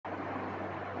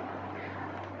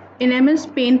In MS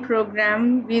Paint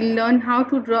program, we'll learn how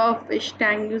to draw a fish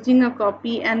tank using a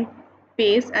copy and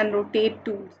paste and rotate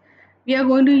tools. We are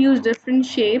going to use different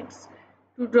shapes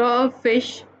to draw a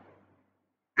fish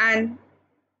and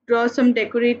draw some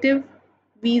decorative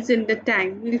V's in the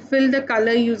tank. We'll fill the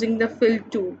color using the fill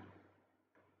tool.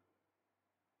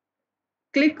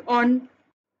 Click on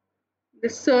the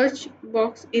search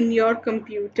box in your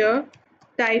computer,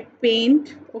 type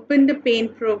paint, open the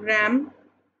paint program.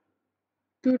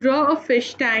 To draw a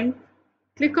fish tank,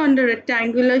 click on the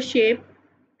rectangular shape,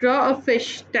 draw a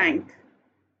fish tank.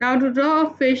 Now to draw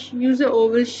a fish, use an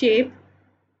oval shape,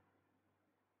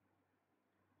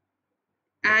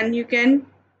 and you can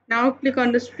now click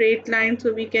on the straight line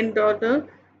so we can draw the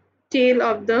tail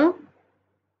of the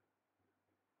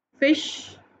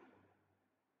fish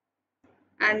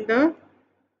and the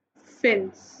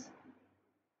fins.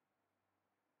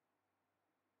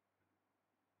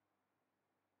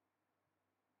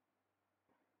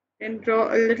 Then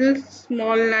draw a little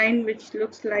small line which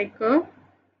looks like a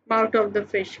mouth of the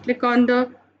fish. Click on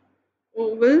the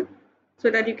oval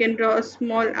so that you can draw a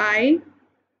small eye.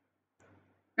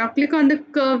 Now click on the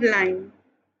curved line.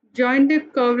 Join the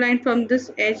curved line from this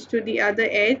edge to the other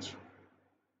edge.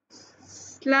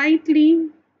 Slightly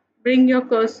bring your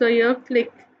cursor here,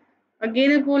 click.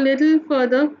 Again go a little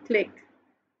further, click.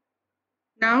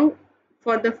 Now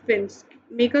for the fins,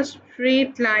 make a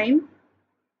straight line,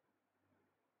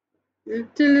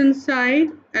 little inside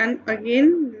and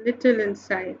again little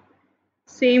inside.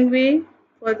 Same way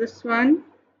for this one.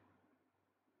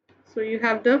 So you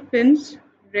have the fins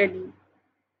ready.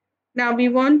 Now we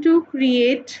want to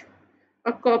create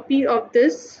a copy of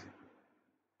this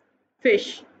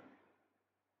fish.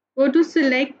 Go to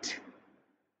select,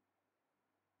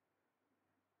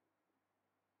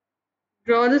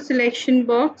 draw the selection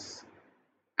box,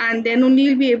 and then only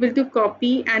you'll be able to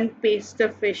copy and paste the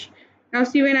fish. Now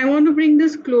see, when I want to bring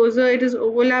this closer, it is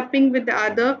overlapping with the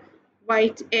other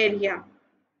white area.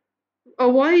 To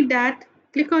avoid that,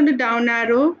 click on the down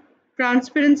arrow,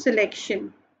 transparent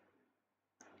selection.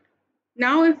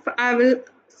 Now if I will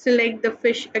select the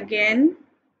fish again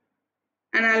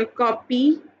and I'll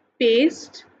copy,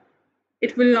 paste,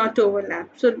 it will not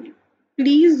overlap. So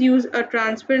please use a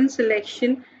transparent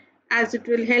selection as it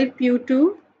will help you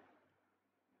to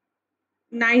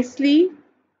nicely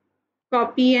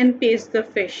copy and paste the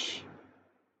fish.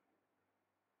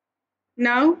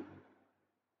 Now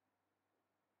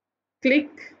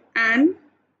click and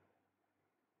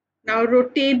now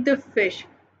rotate the fish.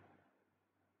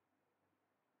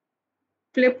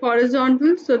 Flip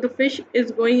horizontal so the fish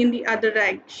is going in the other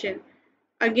direction.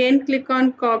 Again click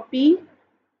on copy,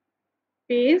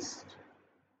 paste.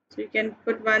 So you can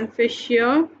put one fish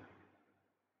here.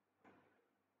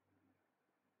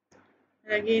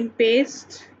 Again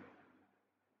paste,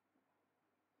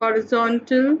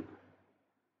 horizontal.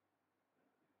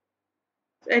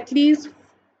 So at least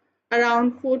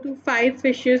around 4 to 5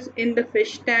 fishes in the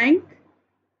fish tank.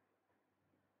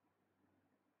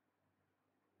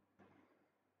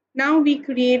 Now we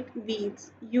create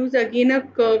weeds. Use again a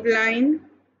curved line,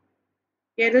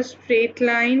 get a straight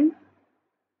line,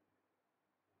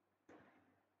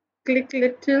 click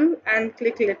little and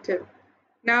click little.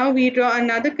 Now we draw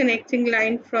another connecting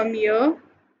line from here.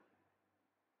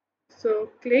 So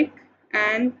click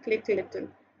and click little.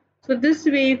 So this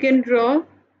way you can draw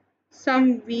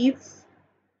some weeds.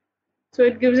 So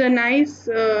it gives a nice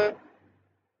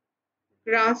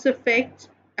grass effect,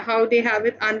 how they have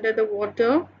it under the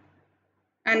water,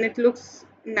 and it looks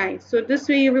nice. So this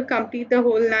way you will complete the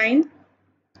whole line.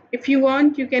 If you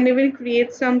want, you can even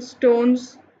create some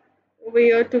stones over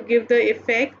here to give the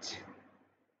effect.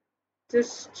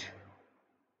 Just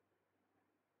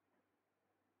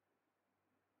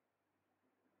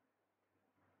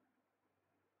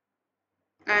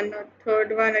and a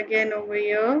third one again over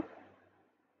here,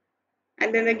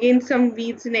 and then again some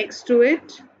weeds next to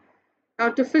it. Now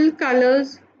to fill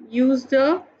colors, use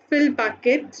the fill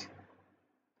bucket.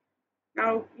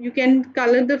 Now you can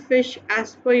color the fish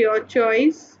as per your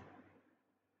choice.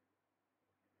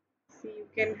 See, you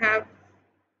can have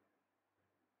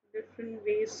different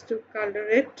ways to color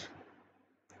it.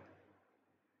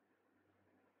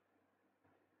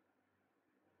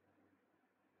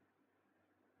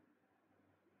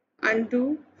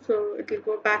 Undo, so it will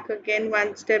go back again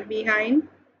one step behind.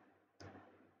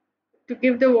 To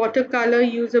give the watercolor,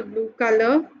 use a blue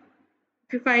color.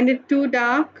 If you find it too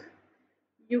dark,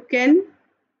 you can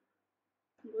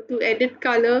go to edit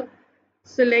color,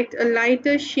 select a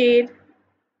lighter shade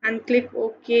and click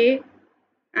OK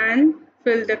and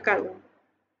fill the color.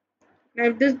 Now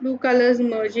if this blue color is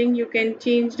merging, you can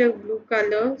change the blue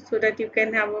color so that you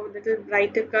can have a little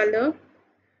brighter color.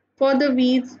 For the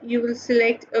weeds, you will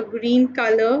select a green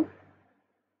color,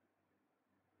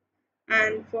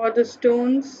 and for the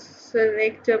stones,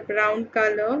 select a brown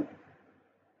color.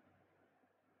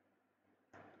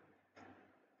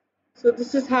 So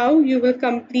this is how you will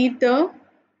complete the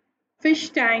fish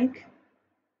tank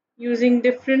using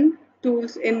different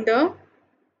tools in the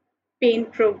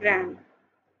paint program.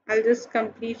 I'll just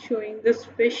complete showing this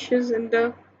fishes in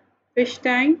the fish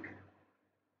tank.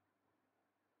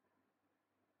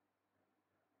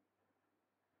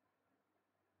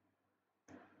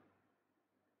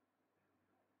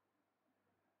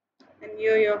 And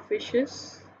here your fish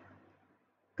is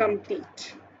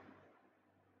complete.